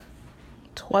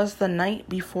'Twas the night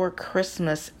before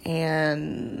Christmas,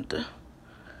 and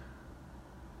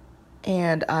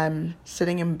I'm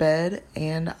sitting in bed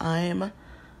and I'm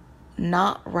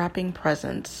not wrapping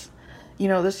presents.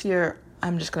 This year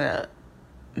I'm just gonna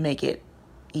make it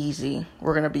easy.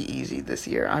 We're gonna be easy this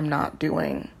year. I'm not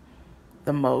doing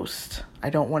the most. I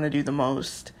don't want to do the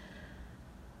most.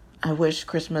 I wish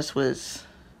Christmas was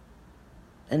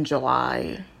in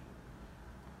July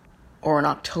or in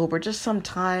October, just some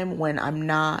time when I'm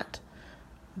not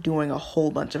doing a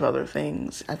whole bunch of other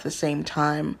things at the same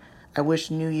time. I wish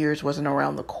New Year's wasn't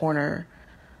around the corner.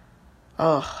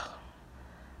 Ugh.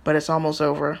 But it's almost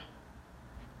over.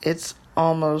 It's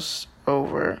almost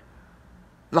over.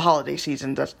 The holiday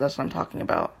season, that's what I'm talking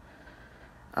about.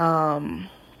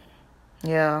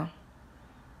 Yeah.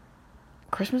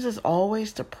 Christmas has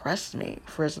always depressed me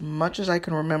for as much as I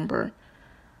can remember.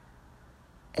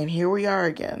 And here we are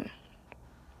again.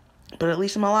 But at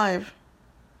least I'm alive.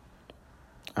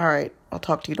 All right, I'll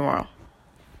talk to you tomorrow.